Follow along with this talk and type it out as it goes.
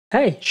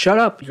Hey, shut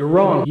up. You're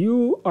wrong.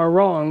 You are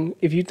wrong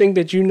if you think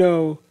that you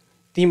know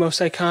the most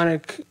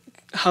iconic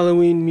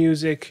Halloween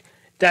music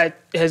that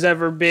has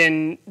ever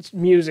been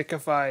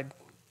musicified.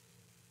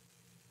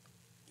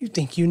 You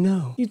think you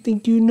know. You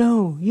think you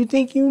know. You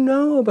think you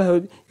know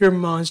about your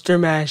Monster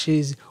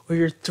Mashes or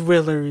your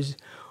Thrillers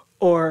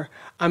or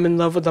I'm in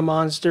Love with the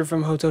Monster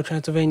from Hotel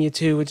Transylvania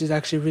 2, which is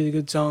actually a really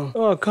good song.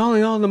 Oh,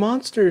 Calling All the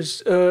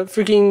Monsters.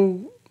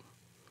 Freaking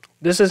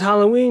This Is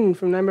Halloween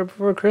from Nightmare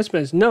Before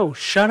Christmas. No,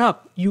 shut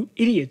up, you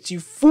idiots, you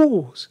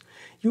fools.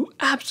 You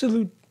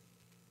absolute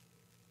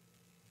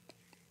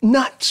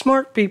not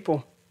smart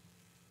people.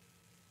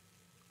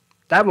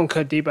 That one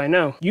cut deep, I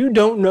know. You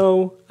don't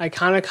know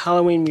iconic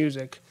Halloween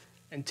music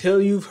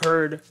until you've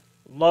heard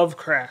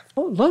Lovecraft.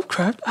 Oh,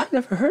 Lovecraft? I've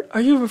never heard.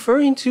 Are you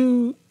referring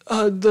to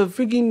the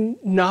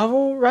freaking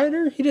novel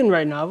writer? He didn't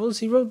write novels.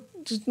 He wrote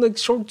just like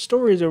short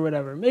stories or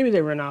whatever. Maybe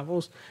they were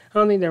novels. I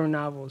don't think they were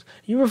novels.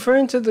 Are you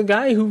referring to the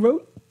guy who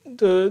wrote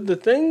the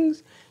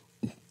things?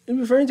 Are you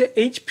referring to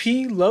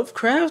H.P.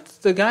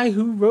 Lovecraft? The guy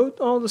who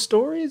wrote all the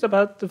stories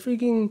about the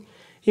freaking...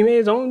 He made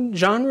his own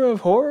genre of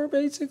horror,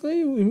 basically.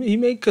 He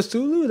made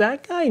Cthulhu,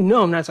 that guy?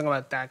 No, I'm not talking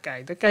about that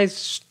guy. That guy's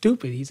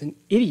stupid. He's an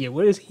idiot.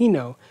 What does he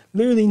know?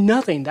 Literally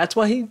nothing. That's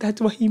why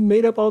he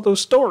made up all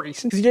those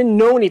stories. Because he didn't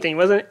know anything. He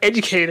wasn't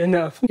educated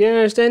enough. You didn't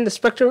understand the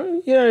spectrum.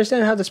 You didn't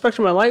understand how the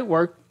spectrum of light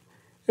worked,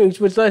 which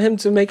led him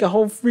to make a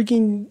whole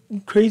freaking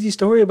crazy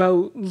story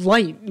about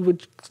light,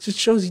 which just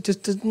shows he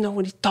just doesn't know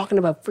what he's talking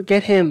about.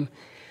 Forget him.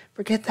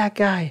 Forget that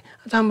guy.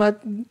 I'm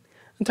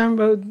talking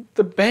about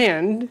the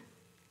band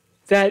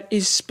that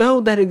is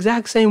spelled that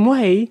exact same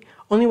way,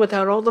 only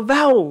without all the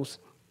vowels.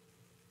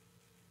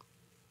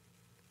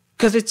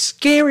 Because it's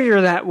scarier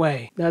that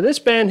way. Now, this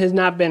band has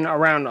not been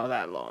around all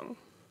that long.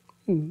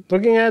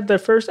 Looking at their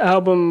first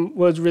album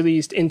was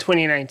released in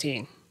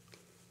 2019.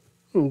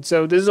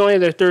 So this is only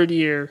their third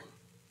year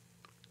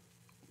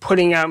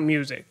putting out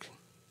music.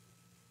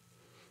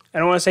 I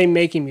don't want to say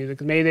making music,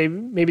 because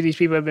maybe these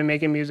people have been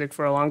making music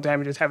for a long time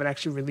and just haven't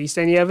actually released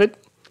any of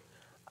it.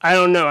 I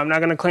don't know. I'm not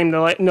going to claim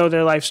to know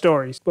their life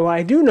stories. But what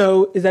I do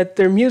know is that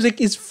their music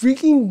is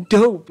freaking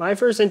dope. My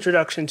first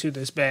introduction to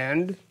this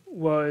band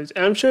was,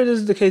 and I'm sure this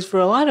is the case for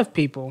a lot of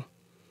people,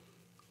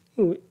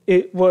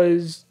 it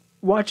was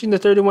watching the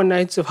 31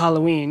 Nights of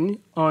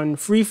Halloween on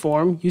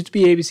Freeform. Used to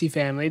be ABC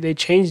Family. They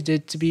changed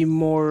it to be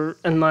more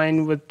in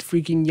line with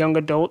freaking young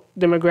adult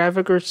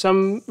demographic or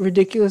some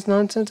ridiculous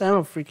nonsense. I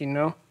don't freaking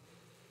know.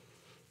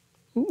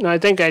 No, I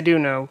think I do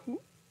know.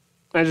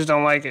 I just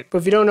don't like it. But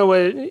if you don't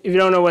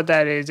know what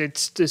that is,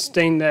 it's this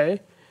thing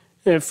that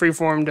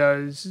Freeform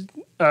does.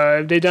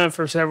 They've done it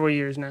for several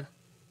years now.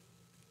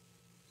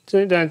 So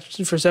they've done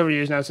it for several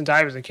years now, since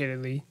I was a kid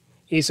at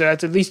least. So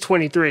that's at least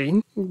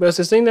 23. But it's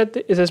this thing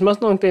it's this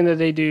month-long thing that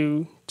they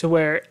do to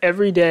where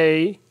every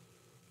day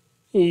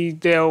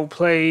they'll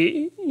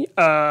play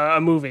a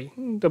movie.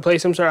 They'll play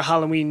some sort of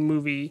Halloween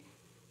movie.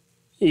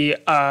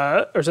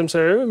 Or some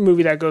sort of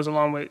movie that goes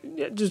along with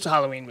just a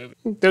Halloween movie.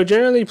 They'll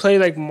generally play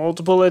like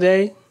multiple a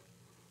day,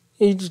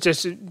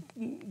 just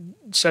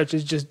such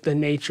as just the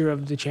nature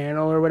of the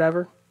channel or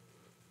whatever.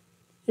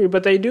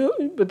 But they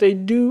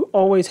do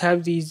always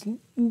have these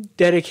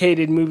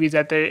dedicated movies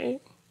that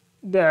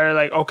are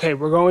like, okay,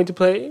 we're gonna be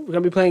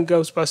playing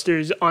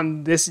Ghostbusters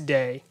on this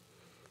day.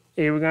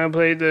 We're gonna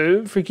play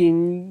the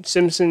freaking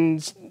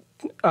Simpsons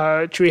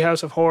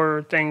Treehouse of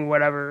Horror thing,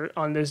 whatever,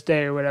 on this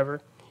day or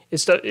whatever.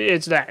 It's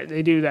that.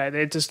 They do that.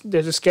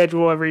 There's a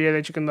schedule every year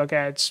that you can look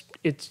at.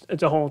 It's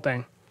a whole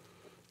thing.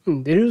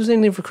 They do the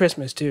same thing for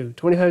Christmas, too.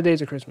 25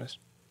 days of Christmas.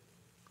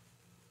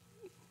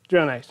 It's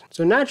real nice.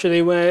 So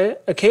naturally, when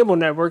a cable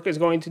network is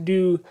going to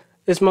do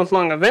this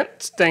month-long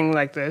event thing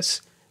like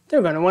this,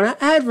 they're going to want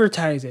to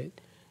advertise it.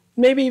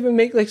 Maybe even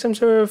make like some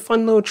sort of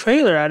fun little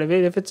trailer out of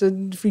it if it's a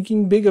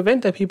freaking big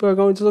event that people are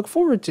going to look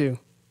forward to.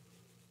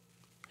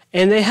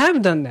 And they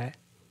have done that.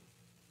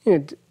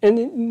 And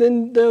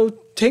then they'll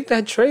take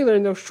that trailer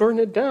and they'll shorten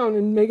it down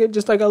and make it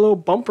just like a little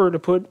bumper to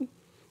put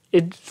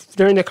it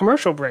during the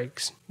commercial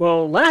breaks.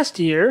 Well, last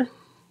year,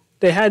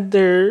 they had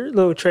their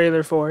little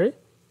trailer for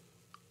it.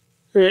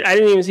 I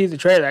didn't even see the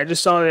trailer. I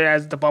just saw it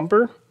as the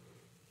bumper.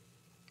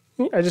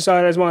 I just saw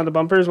it as one of the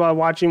bumpers while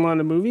watching one of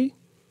the movies.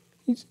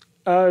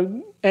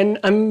 And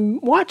I'm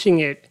watching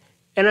it.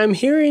 And I'm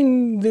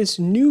hearing this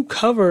new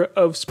cover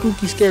of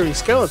Spooky Scary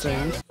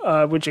Skeletons,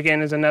 which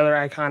again is another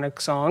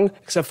iconic song,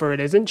 except for it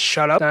isn't.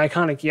 Shut up. Not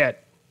iconic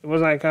yet. It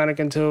wasn't iconic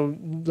until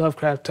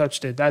Lovecraft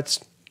touched it. That's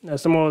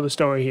the moral of the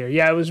story here.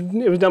 Yeah, it was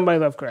done by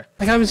Lovecraft.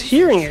 Like, I was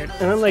hearing it,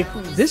 and I'm like,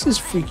 this is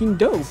freaking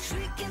dope.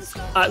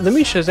 Let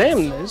me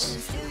Shazam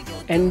this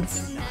and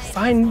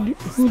find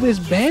who this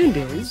band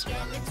is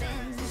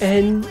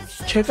and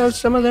check out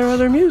some of their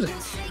other music.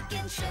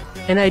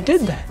 And I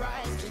did that.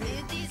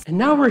 And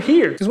now we're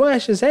here. Because when I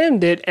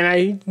Shazammed it and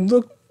I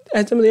looked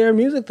at some of their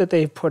music that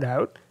they've put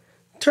out,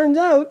 turns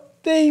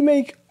out they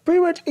make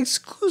pretty much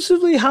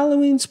exclusively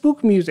Halloween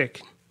spook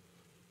music.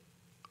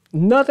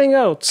 Nothing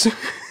else.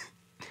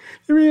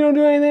 They really don't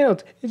do anything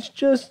else. It's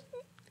just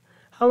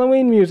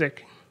Halloween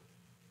music.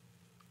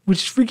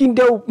 which is freaking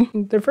dope.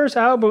 Their first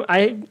album,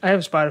 I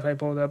have Spotify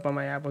pulled up on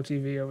my Apple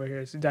TV over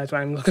here, so that's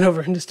why I'm looking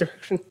over in this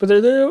direction. But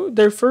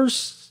their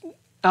first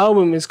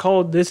album is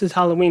called This Is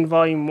Halloween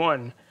Volume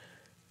 1.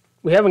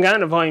 We haven't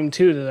gotten a Volume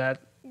 2 to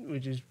that,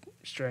 which is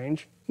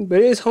strange. But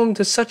it is home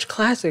to such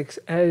classics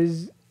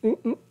as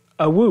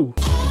A Woo.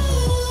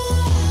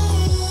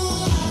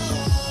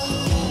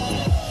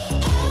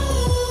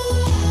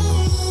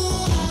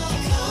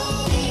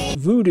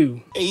 Voodoo.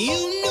 You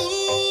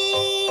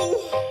knew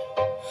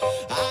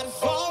I'd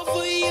fall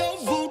for your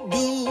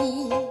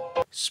voodoo.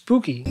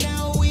 Spooky.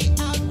 Now we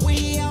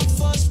out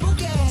for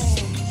spooky.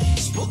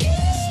 Spooky.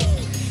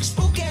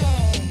 Spooky.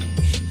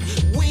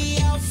 We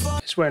out for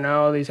I swear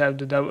now all these have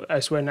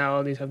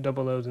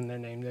double O's in their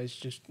name. It's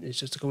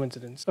just a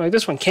coincidence. Like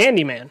this one,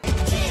 Candyman.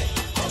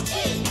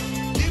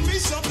 give me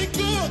something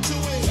good to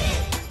it.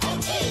 All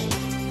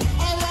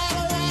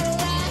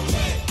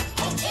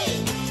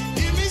right.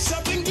 Give me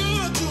something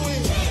good to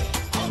it.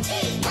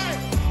 Hey,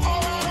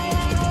 all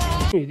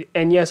right.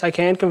 And yes, I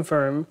can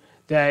confirm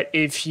that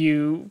if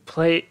you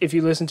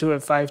listen to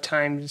it 5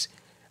 times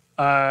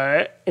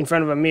in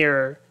front of a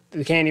mirror,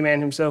 the Candyman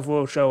himself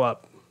will show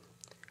up.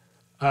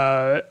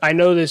 I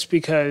know this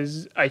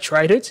because I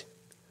tried it.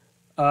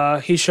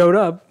 He showed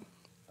up.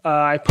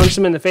 I punched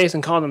him in the face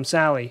and called him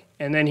Sally,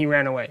 and then he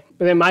ran away.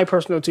 But then my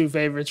personal 2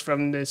 favorites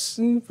from this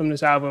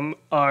album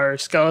are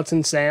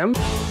Skeleton Sam.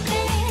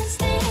 Dance,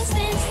 dance,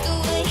 dance, the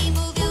way he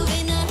move you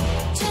in a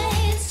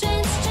trance,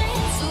 trance,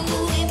 trance.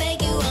 Ooh, we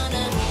make you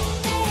wanna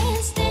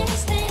dance,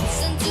 dance,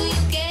 dance until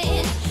you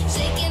get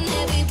shaking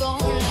every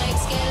bone like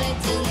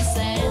skeleton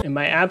Sam. And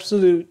my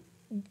absolute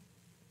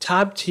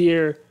top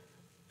tier,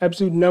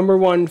 absolute number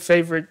 1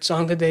 favorite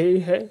song that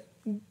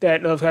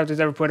that Lovecraft has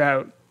ever put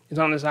out is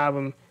on this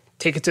album,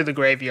 Take It to the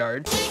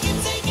Graveyard. Take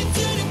it to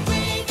the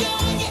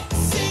graveyard, yeah.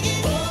 Sing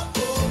it.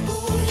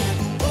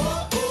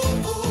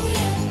 Ooh,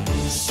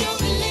 yeah. Show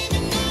me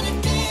living on a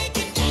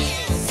naked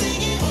dance. Sing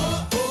it.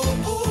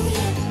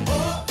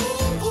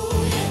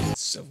 Yeah.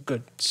 It's so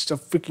good. It's so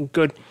freaking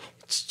good.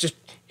 It's just,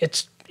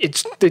 it's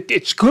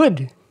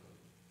good.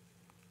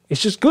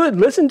 It's just good.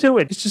 Listen to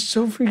it. It's just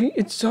so freaking,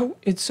 it's so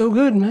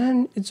good,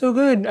 man. It's so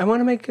good. I want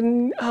to make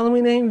a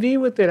Halloween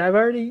AMV with it. I've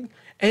already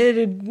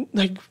edited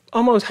like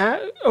almost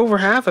over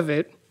half of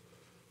it.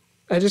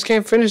 I just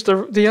can't finish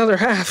the other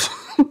half.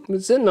 I've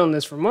been sitting on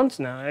this for months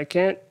now. I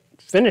can't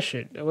finish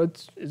it.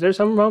 Is there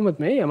something wrong with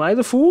me? Am I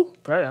the fool?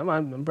 Probably, I'm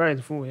probably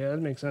the fool. Yeah, that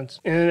makes sense.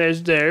 And then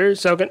there's their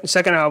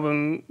second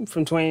album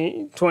from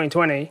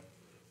 2020,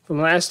 from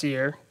last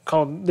year,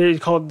 called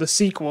The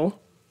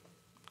Sequel.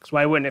 Because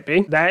why wouldn't it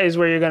be? That is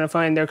where you're going to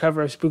find their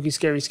cover of Spooky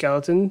Scary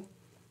Skeleton.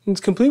 It's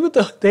complete with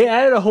they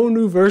added a whole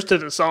new verse to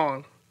the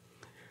song,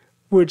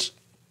 which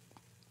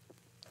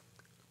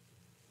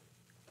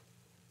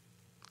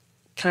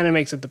kind of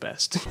makes it the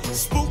best.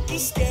 Spooky,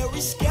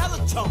 scary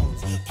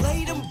skeletons.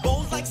 Play them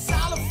bones like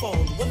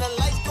xylophone. When the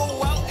lights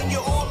go out and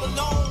you're all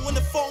alone. When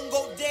the phone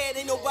go dead,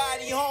 ain't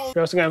nobody home.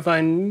 You're also going to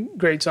find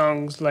great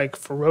songs like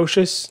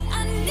Ferocious,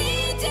 I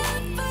need your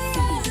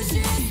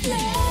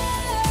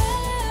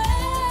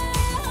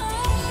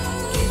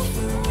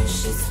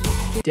ferocious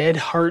love. Dead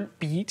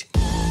Heartbeat,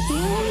 You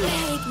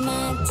make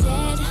my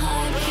dead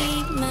heart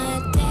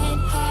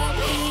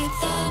beat,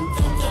 thump,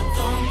 thump, thump,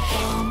 thump,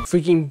 thump.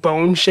 freaking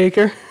Bone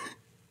Shaker.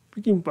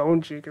 Freaking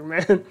Bone Shaker,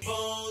 man.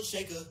 Bone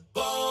shaker,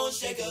 bone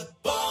shaker,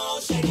 bone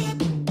shaker,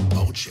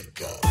 bone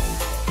shaker.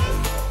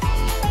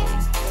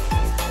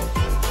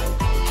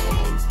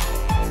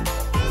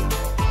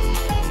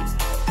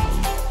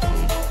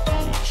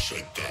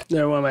 Shake that.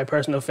 They're one of my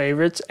personal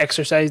favorites.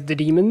 Exorcise the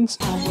Demons.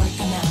 I work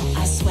them out,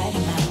 I sweat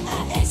them out,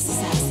 I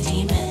exercise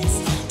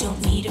demons.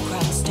 Don't need a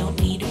cross, don't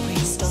need a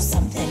priest or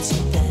something to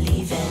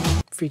believe in.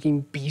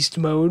 Freaking Beast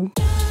Mode.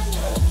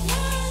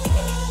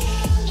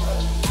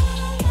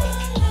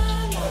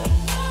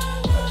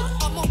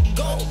 I'ma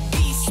go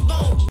beast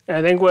mode. And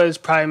I think what is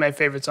probably my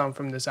favorite song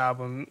from this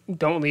album,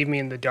 Don't Leave Me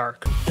in the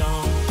Dark.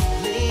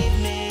 Don't leave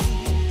me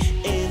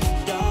in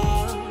the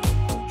dark.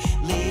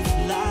 Leave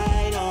the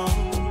light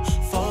on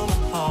for my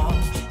heart.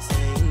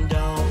 Saying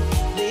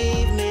don't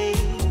leave me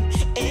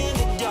in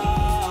the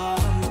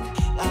dark.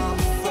 I'm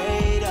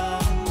afraid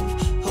of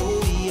who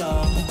we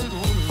are.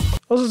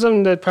 Also,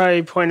 something to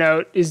probably point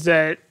out is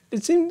that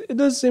it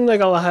does seem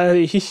like a lot of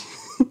it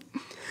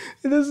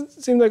doesn't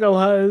seem like a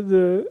lot of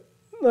the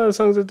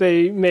songs that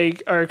they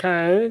make are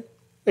kind of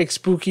like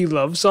spooky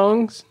love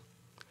songs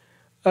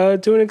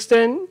to an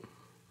extent.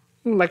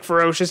 Like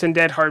Ferocious and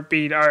Dead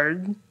Heartbeat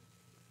they're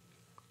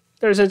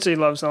essentially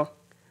love songs,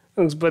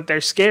 but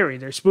they're scary,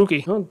 they're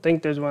spooky. I don't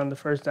think there's one on the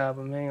first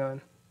album. Hang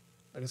on.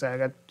 Like I said, I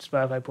got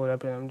Spotify pulled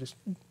up and I'm just,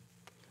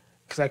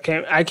 because I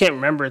can't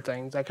remember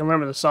things. I can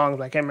remember the songs,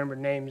 but I can't remember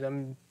names.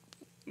 I'm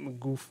a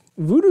goof.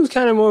 Voodoo's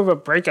kind of more of a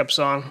breakup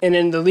song. And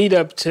in the lead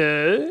up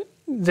to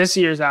this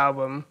year's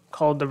album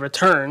called The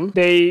Return,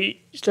 they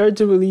started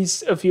to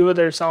release a few of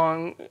the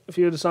songs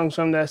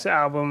from this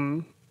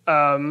album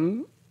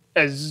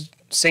as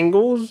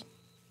singles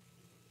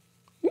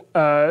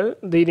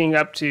leading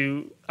up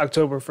to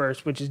October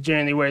 1st, which is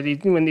generally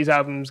when these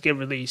albums get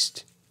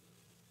released.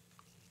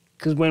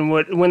 Because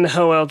when the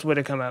hell else would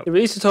it come out? They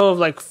released a total of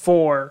like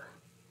 4,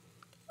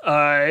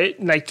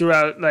 like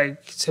throughout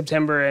like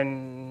September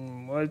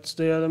and what's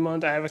the other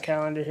month? I have a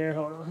calendar here.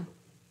 Hold on.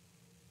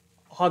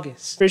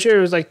 August. Pretty sure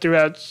it was like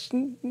throughout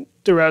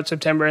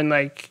September and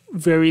like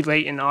very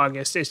late in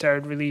August they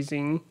started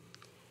releasing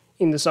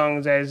the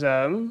songs as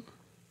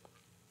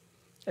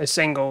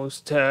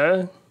singles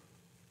to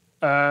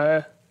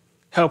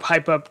help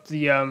hype up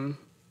the album,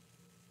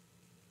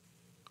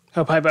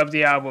 help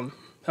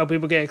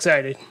people get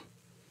excited,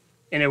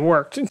 and it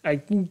worked.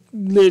 I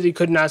literally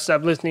could not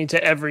stop listening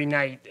to Every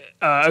Night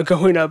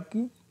coming up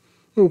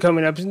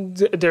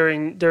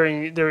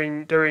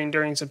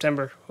during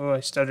September. Oh,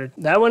 I stuttered.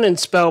 That one and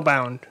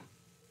Spellbound.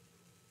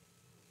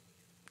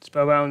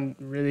 Spellbound,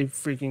 really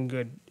freaking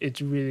good.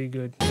 It's really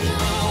good.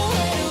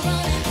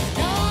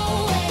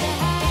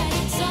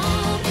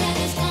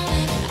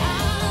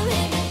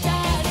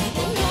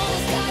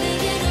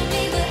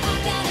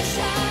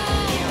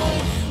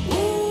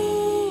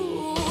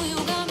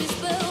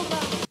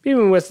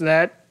 Even with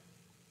that,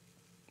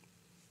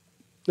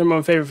 number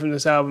one favorite from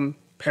this album,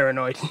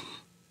 Paranoid.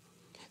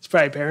 It's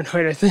probably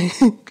Paranoid, I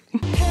think.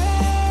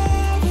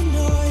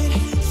 Paranoid,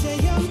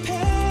 say I'm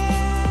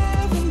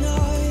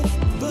paranoid,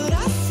 but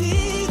I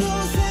see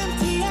those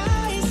empty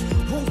eyes,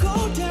 won't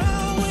go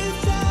down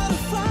without a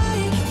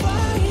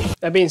fight.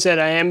 That being said,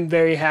 I am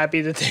very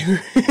happy that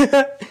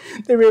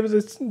they were able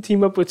to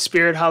team up with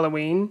Spirit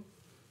Halloween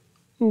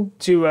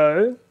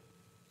to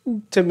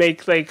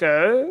make like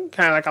a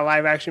kind of like a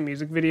live action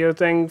music video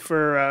thing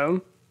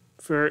for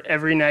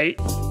Every Night.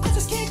 I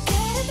just can't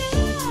get enough.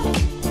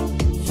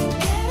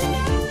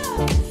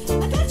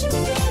 I got you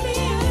feel me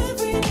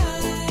every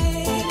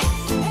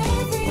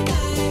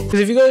night.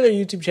 Because if you go to their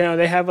YouTube channel,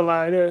 they have a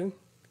lot of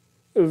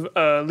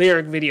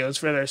lyric videos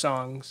for their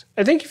songs.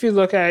 I think if you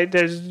look at it,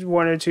 there's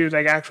 1 or 2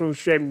 like actual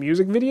straight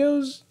music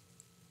videos.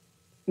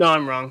 No,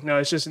 I'm wrong. No,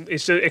 it's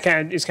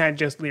kind of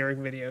just lyric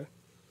video.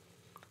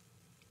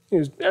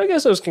 I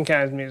guess those can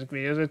count as music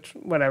videos. It's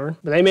whatever.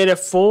 But they made a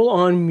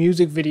full-on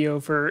music video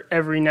for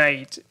Every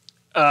Night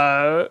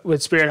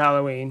with Spirit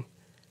Halloween,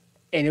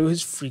 and it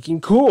was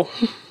freaking cool.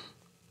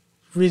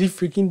 Really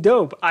freaking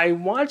dope. I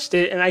watched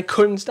it and I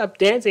couldn't stop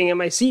dancing in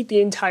my seat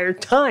the entire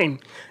time.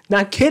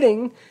 Not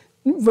kidding.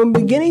 From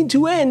beginning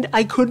to end,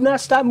 I could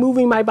not stop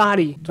moving my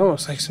body. It's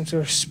almost like some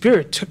sort of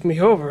spirit took me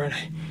over, and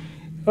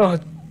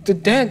the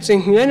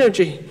dancing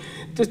energy.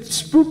 The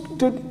spook,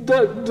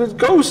 the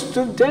ghost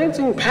of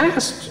dancing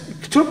past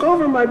took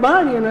over my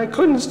body and I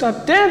couldn't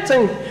stop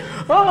dancing.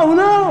 Oh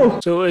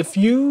no! So if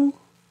you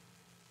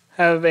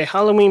have a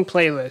Halloween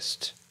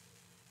playlist,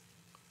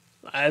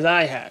 as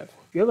I have,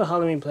 if you have a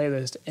Halloween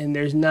playlist and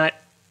there's not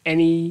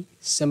any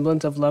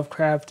semblance of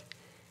Lovecraft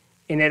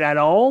in it at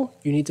all,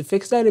 you need to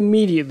fix that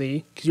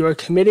immediately because you are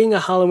committing a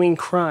Halloween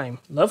crime.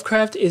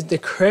 Lovecraft is the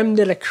creme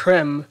de la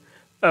creme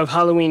of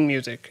Halloween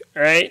music,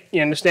 alright?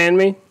 You understand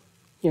me?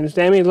 You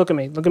understand me? Look at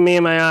me. Look at me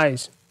in my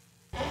eyes.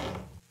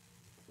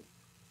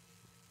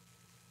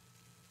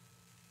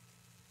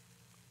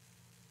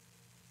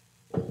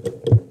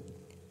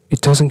 It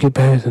doesn't get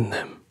better than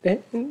them. They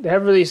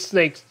have released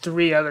like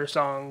 3 other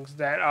songs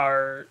that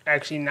are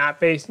actually not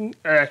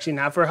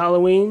for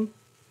Halloween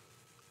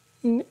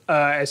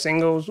as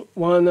singles.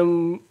 One of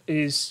them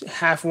is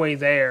Halfway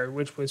There,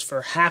 which was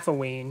for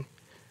half-o-ween,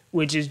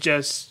 which is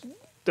just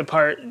the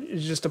part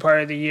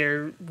of the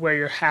year where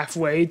you're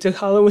halfway to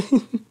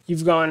Halloween.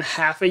 You've gone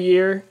half a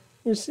year.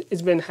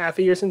 It's been half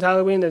a year since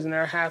Halloween. There's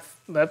another half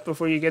left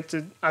before you get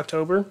to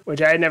October,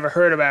 which I had never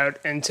heard about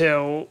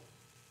until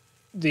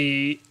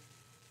the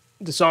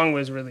song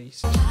was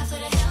released.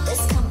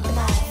 Let's come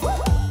alive.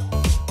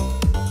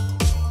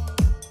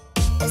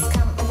 Let's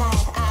come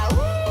alive.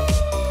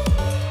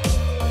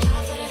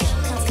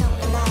 Come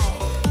alive.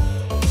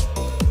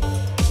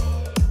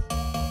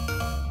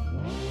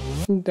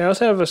 They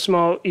also have a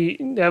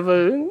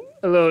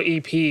little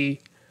EP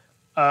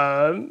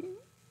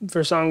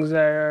for songs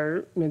that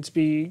are meant to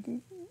be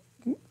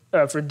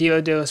for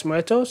Dia de los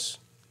Muertos,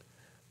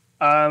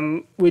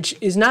 which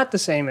is not the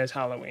same as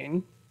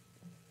Halloween.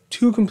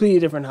 2 completely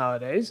different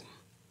holidays.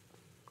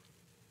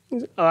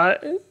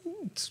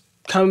 It's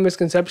common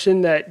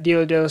misconception that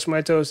Dia de los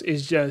Muertos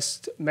is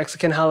just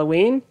Mexican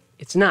Halloween.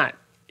 It's not.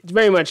 It's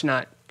very much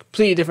not.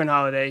 Completely different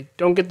holiday.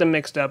 Don't get them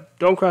mixed up.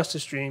 Don't cross the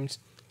streams.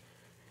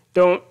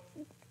 Don't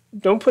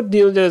put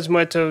Dia de los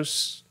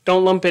Muertos,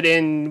 don't lump it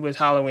in with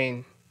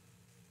Halloween.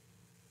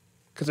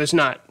 Because it's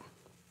not.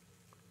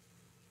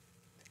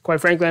 Quite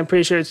frankly, I'm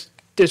pretty sure it's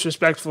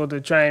disrespectful to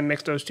try and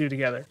mix those 2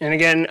 together. And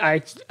again,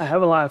 I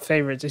have a lot of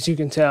favorites, as you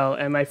can tell.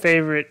 And my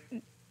favorite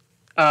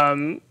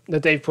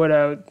that they've put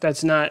out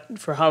that's not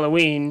for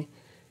Halloween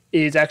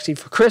is actually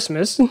for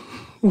Christmas,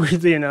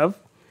 weirdly enough.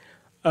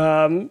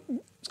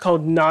 It's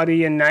called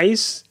Naughty and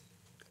Nice.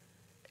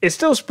 It's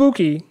still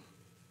spooky.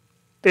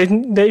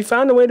 They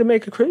found a way to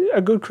make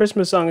a good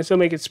Christmas song and still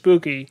make it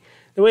spooky.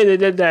 The way they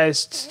did that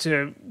is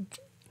to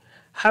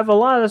have a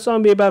lot of the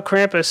song be about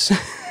Krampus. I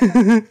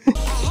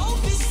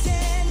hope it's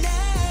sad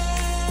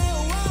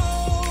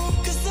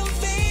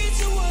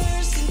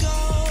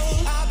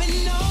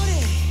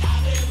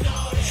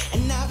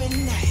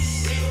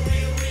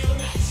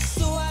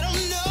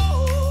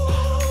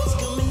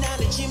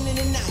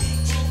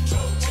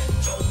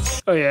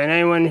Oh yeah, and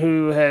anyone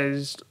who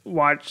has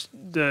watched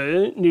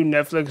the new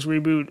Netflix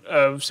reboot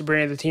of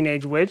Sabrina the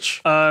Teenage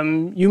Witch,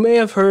 you may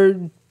have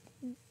heard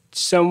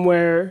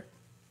somewhere,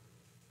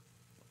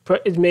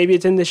 maybe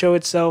it's in the show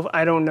itself,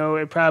 I don't know,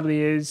 it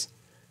probably is,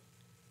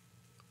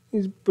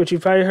 but you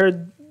probably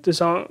heard the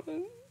song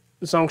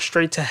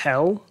Straight to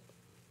Hell,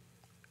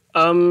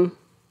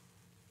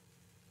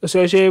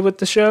 associated with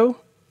the show.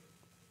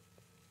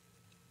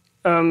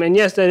 And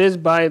yes, that is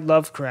by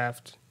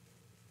Lovecraft.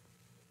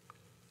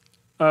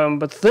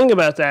 But the thing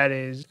about that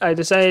is, I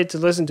decided to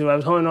listen to it. I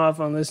was holding off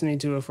on listening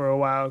to it for a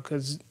while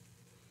because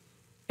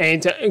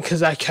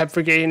I kept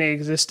forgetting it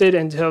existed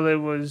until it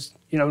was,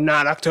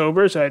 not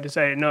October. So I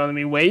decided, no, let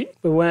me wait.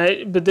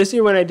 But this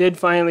year when I did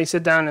finally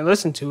sit down and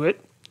listen to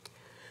it,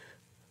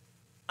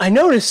 I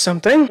noticed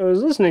something. I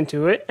was listening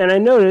to it, and I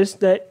noticed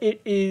that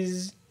it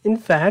is, in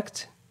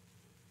fact,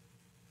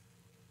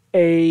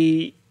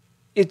 it's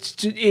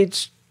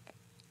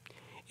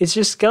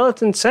just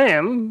Skeleton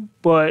Sam,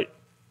 but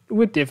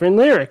with different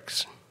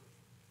lyrics.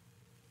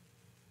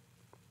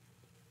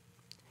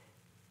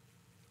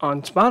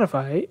 On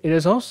Spotify, it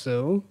is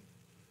also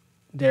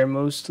their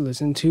most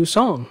listened to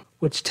song,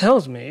 which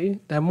tells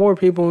me that more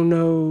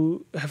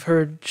people have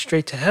heard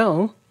Straight to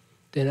Hell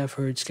than have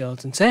heard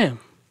Skeleton Sam,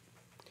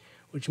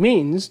 which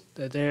means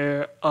that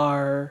there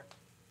are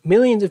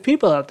millions of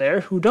people out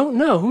there who don't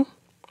know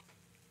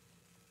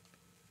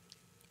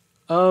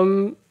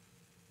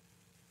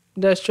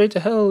that Straight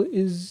to Hell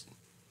is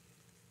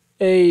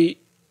a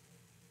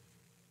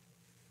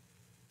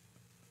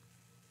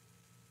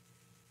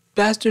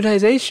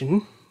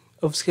bastardization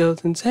of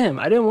Skeleton Sam.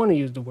 I didn't want to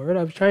use the word.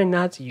 I was trying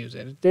not to use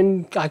it.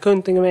 I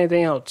couldn't think of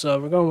anything else, so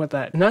we're going with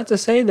that. Not to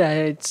say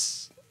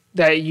that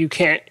you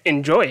can't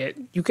enjoy it.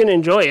 You can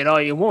enjoy it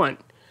all you want,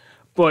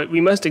 but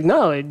we must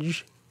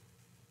acknowledge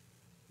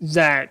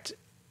that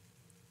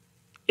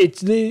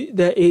it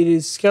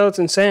is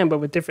Skeleton Sam, but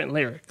with different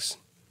lyrics.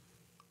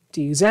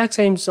 The exact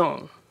same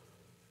song.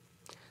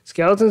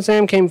 Skeleton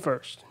Sam came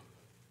first.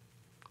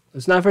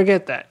 Let's not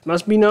forget that. It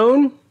must be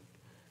known.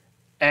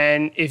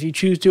 And if you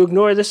choose to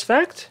ignore this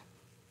fact,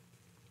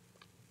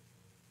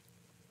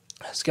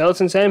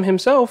 Skeleton Sam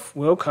himself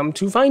will come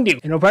to find you.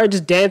 And he'll probably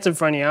just dance in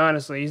front of you,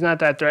 honestly. He's not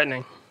that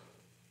threatening.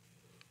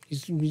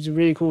 He's a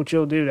really cool,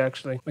 chill dude,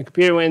 actually. My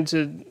computer went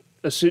into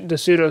the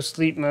pseudo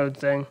sleep mode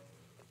thing.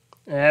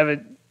 I have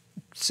it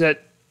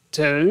set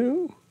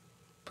to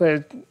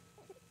play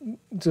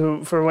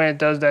for when it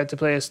does that, to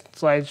play a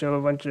slideshow,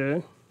 a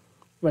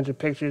bunch of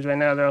pictures. Right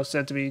now they're all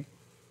set to be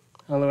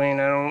Halloween.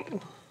 I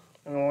don't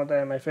want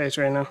that in my face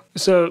right now.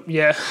 So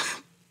yeah,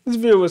 this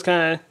video was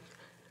kind of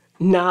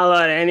not a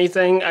lot of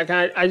anything.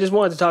 I just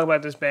wanted to talk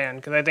about this band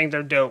because I think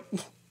they're dope.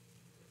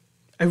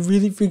 I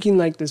really freaking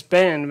like this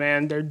band,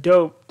 man. They're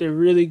dope. They're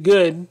really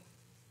good.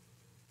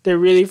 They're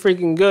really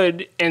freaking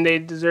good, and they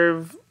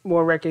deserve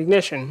more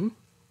recognition.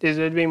 They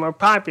deserve to be more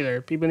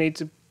popular. People need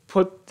to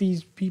put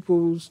these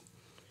people's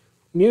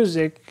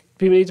music.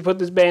 People need to put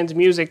this band's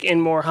music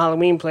in more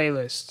Halloween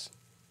playlists.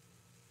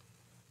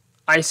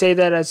 I say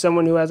that as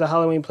someone who has a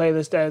Halloween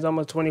playlist that is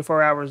almost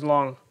 24 hours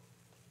long.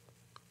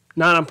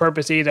 Not on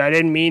purpose either. I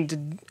didn't mean to.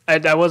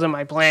 That wasn't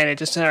my plan. It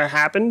just sort of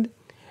happened,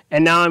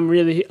 and now I'm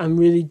really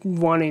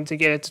wanting to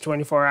get it to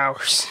 24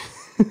 hours.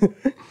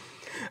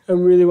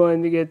 I'm really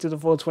wanting to get to the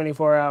full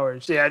 24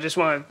 hours. Yeah, I just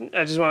wanted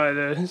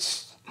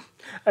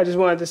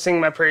to sing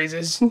my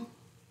praises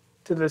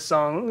to this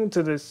song,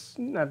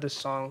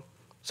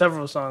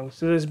 several songs,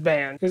 to this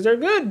band, because they're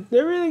good.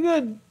 They're really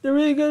good. They're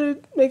really good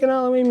at making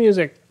Halloween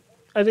music.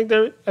 I think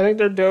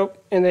they're dope,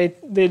 and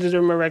they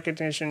deserve more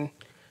recognition.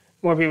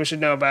 More people should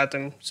know about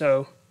them.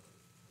 So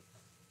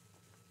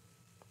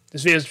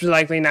this video is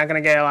likely not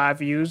going to get a lot of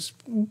views.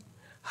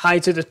 Hi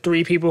to the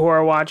 3 people who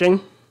are watching.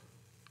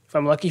 If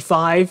I'm lucky,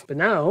 5. But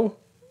now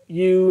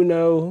you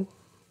know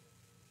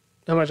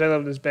how much I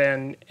love this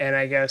band, and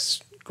I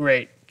guess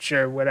great,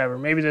 sure, whatever.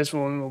 Maybe this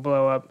one will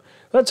blow up.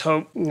 Let's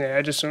hope. Yeah,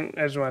 I just want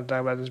to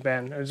talk about this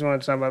band. I just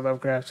want to talk about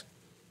Lovecraft,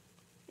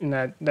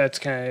 and that's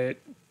kind of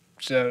it.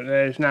 So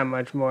there's not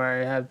much more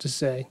I have to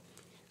say.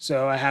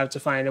 So I have to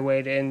find a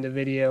way to end the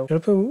video. Should I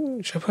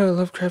put a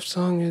Lovecraft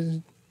song as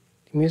the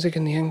music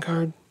in the end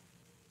card?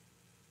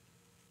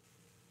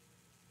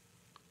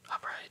 I'll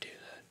probably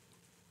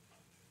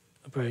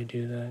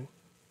do that.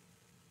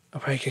 I'll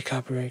probably get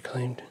copyright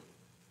claimed.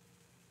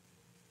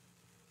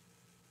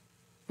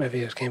 My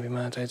videos can't be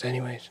monetized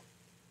anyways.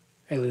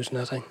 I lose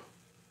nothing.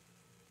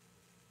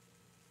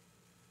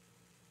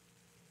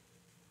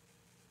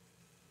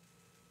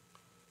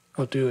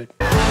 I'll do it.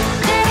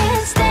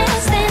 Dance,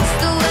 dance,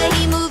 dance the way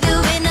you move your